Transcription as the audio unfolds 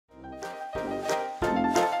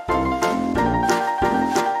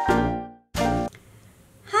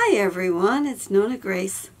Hi everyone, it's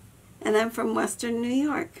NonnaGrace, and I'm from Western New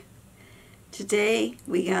York. Today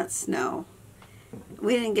we got snow.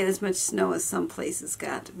 We didn't get as much snow as some places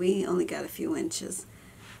got. We only got a few inches.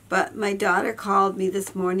 But my daughter called me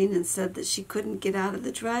this morning and said that she couldn't get out of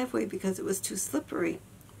the driveway because it was too slippery.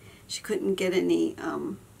 She couldn't get any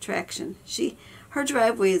traction. Her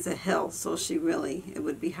driveway is a hill, so it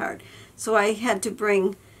would be hard. So I had to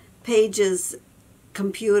bring Paige's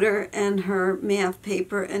computer and her math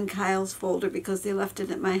paper and Kyle's folder because they left it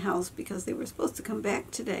at my house because they were supposed to come back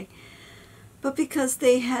today. But because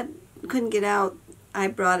they couldn't get out, I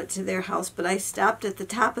brought it to their house, but I stopped at the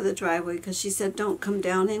top of the driveway because she said don't come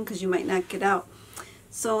down in because you might not get out.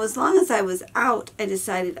 So as long as I was out, I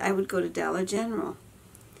decided I would go to Dollar General.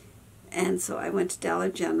 And so I went to Dollar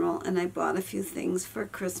General and I bought a few things for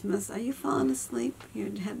Christmas. Are you falling asleep?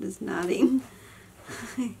 Your head is nodding.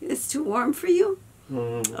 It's too warm for you?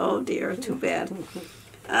 Oh dear, too bad.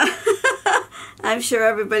 I'm sure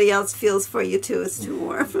everybody else feels for you too. It's too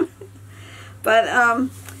warm. But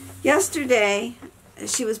yesterday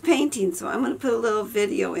she was painting, so I'm going to put a little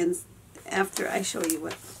video in after I show you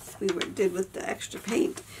what we did with the extra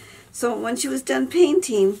paint. So when she was done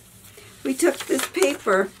painting, we took this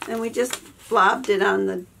paper and we just blobbed it on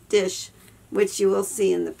the dish, which you will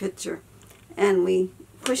see in the picture. And we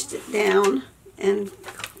pushed it down and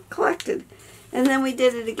collected. And then we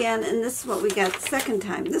did it again, and this is what we got the second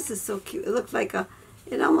time. This is so cute.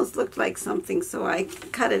 It almost looked like something, so I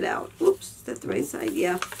cut it out. Oops, is that the right side?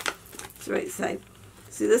 Yeah, it's the right side.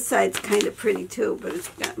 See, this side's kind of pretty too, but it's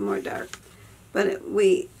got more dark. But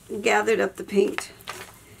we gathered up the paint.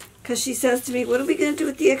 Because she says to me, what are we going to do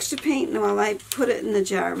with the extra paint? And well, I put it in the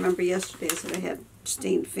jar. Remember yesterday I said I had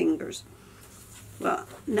stained fingers. Well,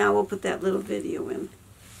 now we'll put that little video in.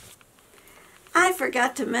 I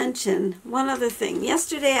forgot to mention one other thing.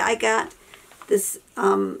 Yesterday I got this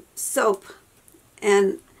soap,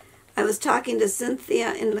 and I was talking to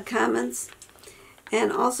Cynthia in the comments, and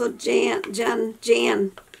also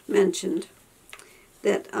Jan mentioned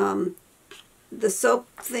that the soap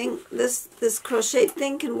thing, this crochet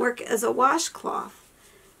thing can work as a washcloth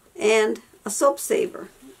and a soap saver.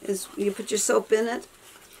 You put your soap in it,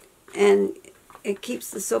 and it keeps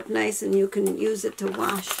the soap nice, and you can use it to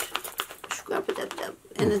wash.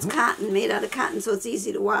 And it's cotton, made out of cotton, so it's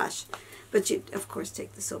easy to wash. But you, of course,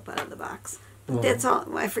 take the soap out of the box. But that's all.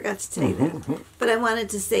 Well, I forgot to say that. But I wanted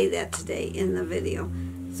to say that today in the video.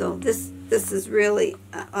 So this is really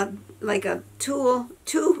like a dual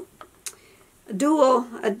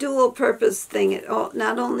purpose thing. It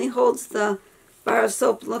not only holds the bar of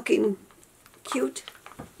soap looking cute,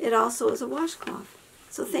 it also is a washcloth.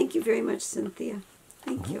 So thank you very much, Cynthia.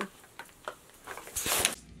 Thank you.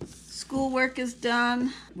 Schoolwork is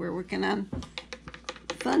done. We're working on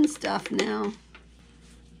fun stuff now.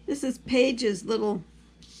 This is Paige's little,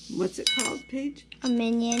 what's it called, Paige? A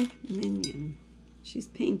minion. Minion. She's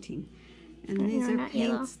painting. And these are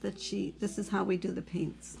paints that this is how we do the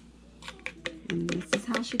paints. And this is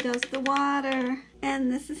how she does the water.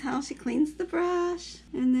 And this is how she cleans the brush.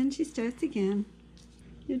 And then she starts again.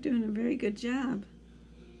 You're doing a very good job.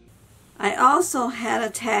 I also had a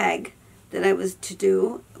tag that I was to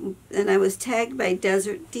do, and I was tagged by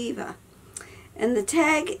Desert Diva. And the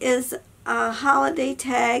tag is a holiday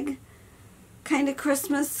tag, kind of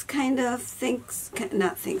Christmas, kind of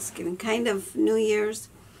not Thanksgiving, kind of New Year's.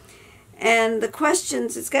 And the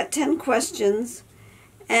questions, it's got 10 questions,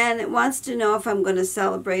 and it wants to know if I'm going to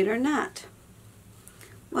celebrate or not.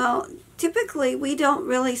 Well, typically we don't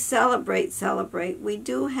really celebrate. We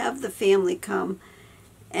do have the family come,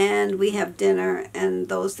 and we have dinner, and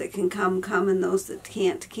those that can come, and those that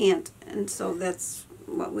can't. And so that's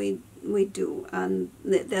what we do.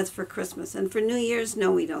 That's for Christmas. And for New Year's, no,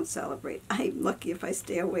 we don't celebrate. I'm lucky if I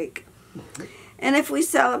stay awake. And if we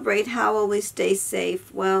celebrate, how will we stay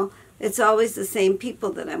safe? Well, it's always the same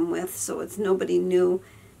people that I'm with, so it's nobody new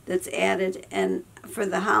that's added. And for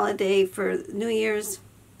the holiday, for New Year's,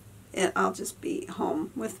 I'll just be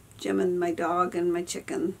home with Jim and my dog and my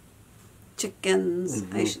chickens,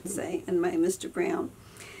 I should say, and my Mr. Brown.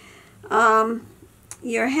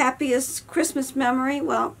 Your happiest Christmas memory?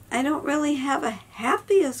 Well, I don't really have a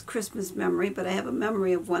happiest Christmas memory, but I have a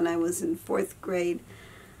memory of when I was in 4th grade.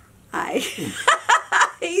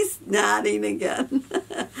 He's nodding again.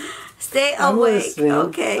 Stay awake. Listening.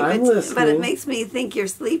 Okay, but it makes me think you're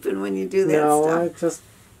sleeping when you do that stuff.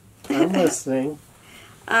 I'm listening.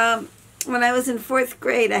 When I was in 4th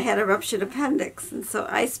grade, I had a ruptured appendix, and so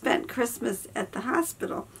I spent Christmas at the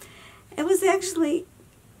hospital. It was actually,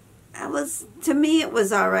 to me it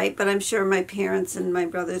was all right, but I'm sure my parents and my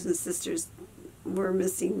brothers and sisters were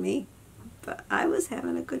missing me. but I was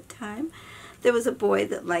having a good time. There was a boy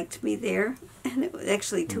that liked me there, and it was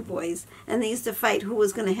actually two boys, and they used to fight who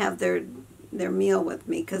was going to have their meal with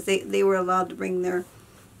me, because they were allowed to bring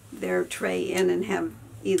their tray in and have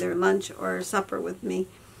either lunch or supper with me.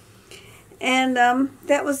 And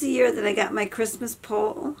that was the year that I got my Christmas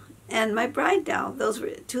pole and my bride doll. Those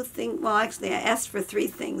were two things. Well, actually, I asked for three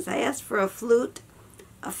things. I asked for a flute,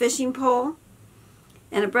 a fishing pole,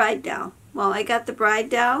 and a bride doll. Well, I got the bride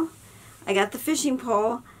doll, I got the fishing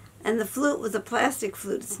pole, and the flute was a plastic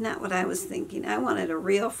flute. It's not what I was thinking. I wanted a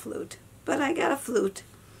real flute, but I got a flute.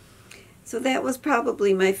 So that was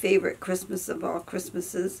probably my favorite Christmas of all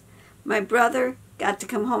Christmases. My brother got to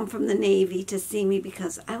come home from the Navy to see me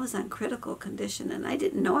because I was on critical condition, and I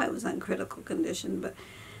didn't know I was on critical condition, but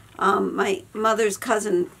my mother's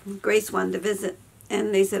cousin, Grace, wanted to visit,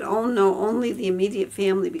 and they said, oh no, only the immediate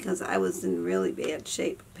family, because I was in really bad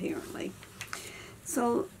shape, apparently.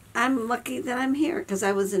 So I'm lucky that I'm here, because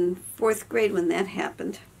I was in 4th grade when that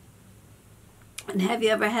happened. And have you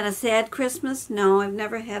ever had a sad Christmas? No, I've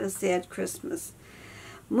never had a sad Christmas.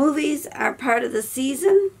 Movies are part of the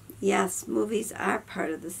season. Yes, movies are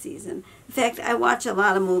part of the season. In fact, I watch a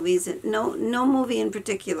lot of movies. No movie in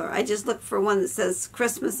particular. I just look for one that says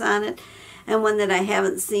Christmas on it and one that I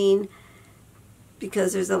haven't seen,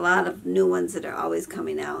 because there's a lot of new ones that are always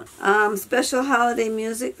coming out. Special holiday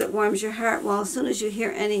music that warms your heart. Well, as soon as you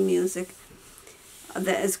hear any music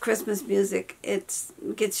that is Christmas music, it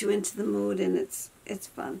gets you into the mood, and it's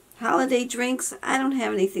fun. Holiday drinks, I don't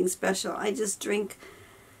have anything special. I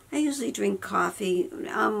usually drink coffee.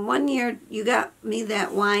 One year you got me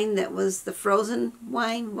that wine that was the frozen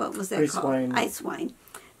wine. What was that called? Wine. Ice wine.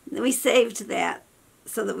 We saved that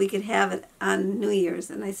so that we could have it on New Year's.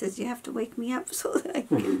 And I said, you have to wake me up so that I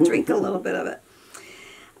can drink a little bit of it.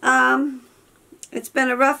 It's been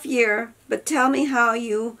a rough year, but tell me how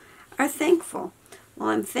you are thankful. Well,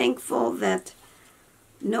 I'm thankful that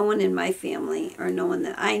no one in my family, or no one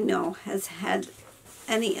that I know, has had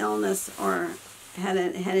any illness or had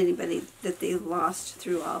anybody that they lost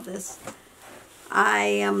through all this. I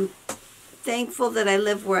am thankful that I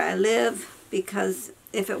live where I live, because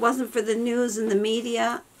if it wasn't for the news and the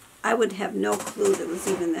media, I would have no clue there was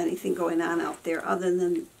even anything going on out there, other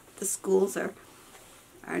than the schools are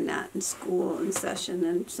not in school in session,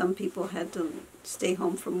 and some people had to stay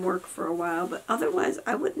home from work for a while, but otherwise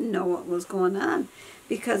I wouldn't know what was going on,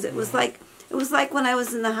 because it was like when I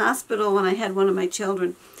was in the hospital when I had one of my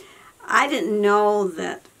children. I didn't know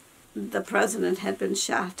that the president had been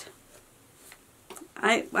shot.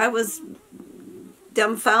 I was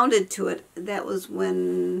dumbfounded to it. That was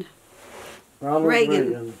when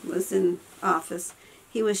Reagan was in office.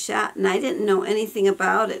 He was shot, and I didn't know anything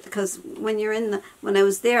about it, because when I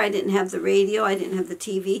was there, I didn't have the radio, I didn't have the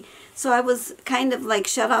TV, so I was kind of like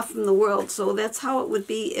shut off from the world. So that's how it would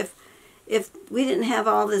be if we didn't have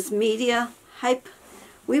all this media hype.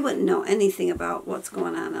 We wouldn't know anything about what's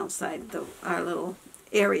going on outside our little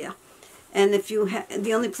area. And if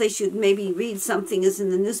the only place you'd maybe read something is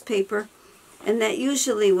in the newspaper, and that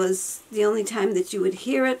usually was the only time that you would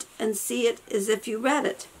hear it and see it, is if you read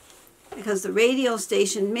it. Because the radio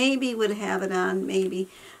station maybe would have it on, maybe,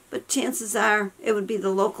 but chances are it would be the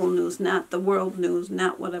local news, not the world news,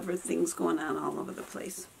 not whatever things going on all over the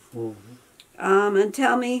place. Mm-hmm. And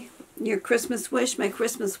tell me your Christmas wish. My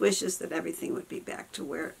Christmas wish is that everything would be back to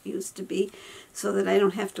where it used to be, so that I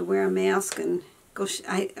don't have to wear a mask and go.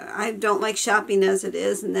 I don't like shopping as it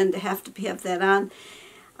is, and then to have that on.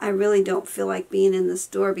 I really don't feel like being in the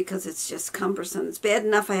store, because it's just cumbersome. It's bad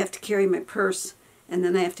enough I have to carry my purse, and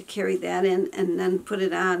then I have to carry that in and then put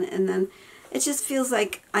it on, and then it just feels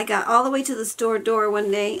like I got all the way to the store door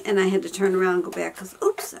one day and I had to turn around and go back because,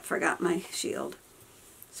 oops, I forgot my shield.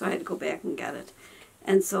 So I had to go back and get it.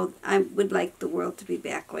 And so I would like the world to be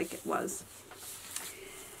back like it was.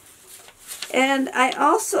 And I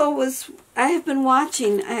have been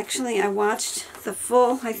watching, actually I watched the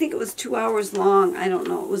full, I think it was 2 hours long, I don't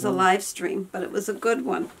know, it was a live stream, but it was a good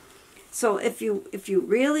one. So if you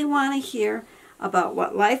really want to hear about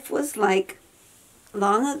what life was like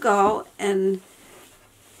long ago, and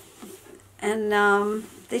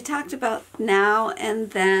they talked about now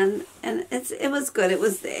and then, and it was good. It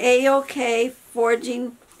was the AOK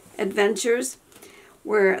Foraging Adventures,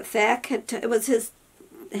 where Thack it was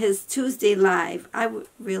his Tuesday live. I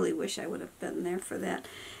really wish I would have been there for that.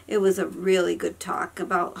 It was a really good talk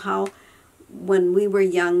about how when we were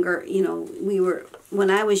younger, when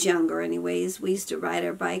I was younger anyways, we used to ride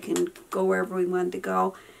our bike and go wherever we wanted to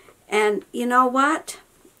go. And you know what?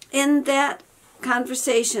 In that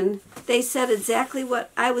conversation, they said exactly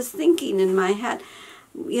what I was thinking in my head.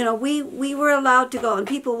 you know, we were allowed to go, and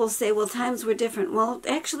people will say, well, times were different. Well,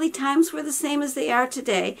 actually, times were the same as they are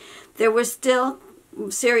today. There were still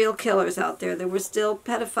serial killers out there. There were still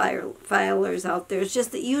pedophilers out there. It's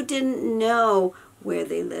just that you didn't know where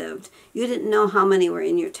they lived. You didn't know how many were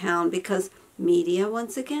in your town because media,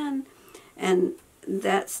 once again, and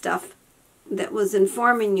that stuff that was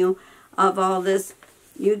informing you of all this,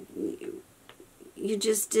 you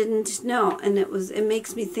just didn't know. And it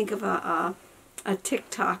makes me think of a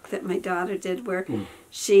TikTok that my daughter did where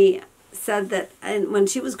she said that when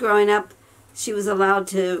she was growing up, she was allowed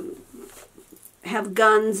to have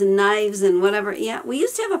guns and knives and whatever. Yeah, we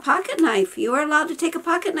used to have a pocket knife. You were allowed to take a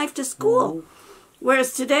pocket knife to school.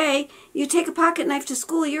 Whereas today, you take a pocket knife to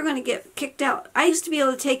school, you're going to get kicked out. I used to be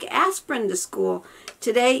able to take aspirin to school.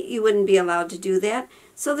 Today, you wouldn't be allowed to do that.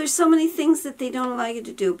 So there's so many things that they don't allow you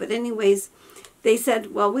to do. But anyways, they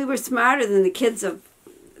said, well, we were smarter than the kids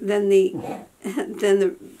than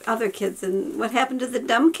the other kids. And what happened to the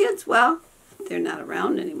dumb kids? Well, they're not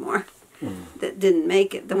around anymore. That didn't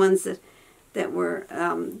make it. The ones that were,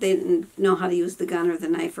 they didn't know how to use the gun or the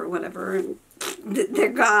knife or whatever, and they're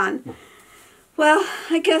gone. Well,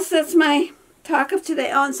 I guess that's my talk of today.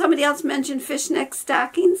 Oh, and somebody else mentioned fishnet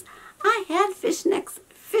stockings. I had fishnet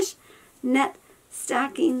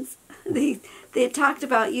stockings. They had talked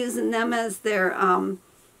about using them as their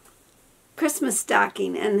Christmas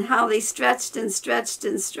stocking, and how they stretched and stretched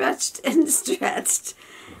and stretched and stretched,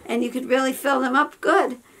 and you could really fill them up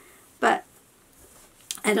good. But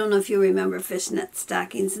I don't know if you remember fishnet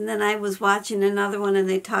stockings. And then I was watching another one, and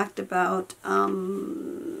they talked about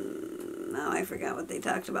oh, I forgot what they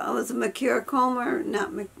talked about. It was a mercure comb, or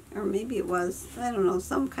maybe it was, I don't know,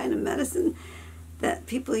 some kind of medicine that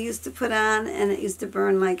people used to put on, and it used to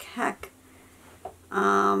burn like heck.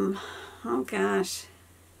 Oh gosh,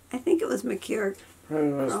 I think it was mercure.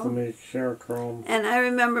 Probably was the mercure chrome. And I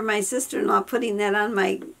remember my sister-in-law putting that on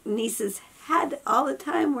my niece's head all the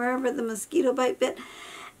time, wherever the mosquito bite bit,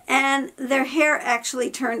 and their hair actually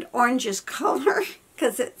turned orangish color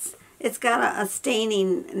because it's got a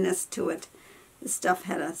stainingness to it. The stuff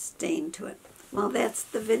had a stain to it. Well, that's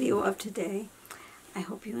the video of today. I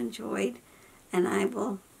hope you enjoyed, and I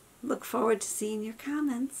will look forward to seeing your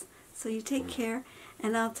comments. So you take care,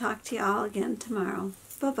 and I'll talk to you all again tomorrow.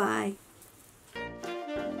 Bye-bye.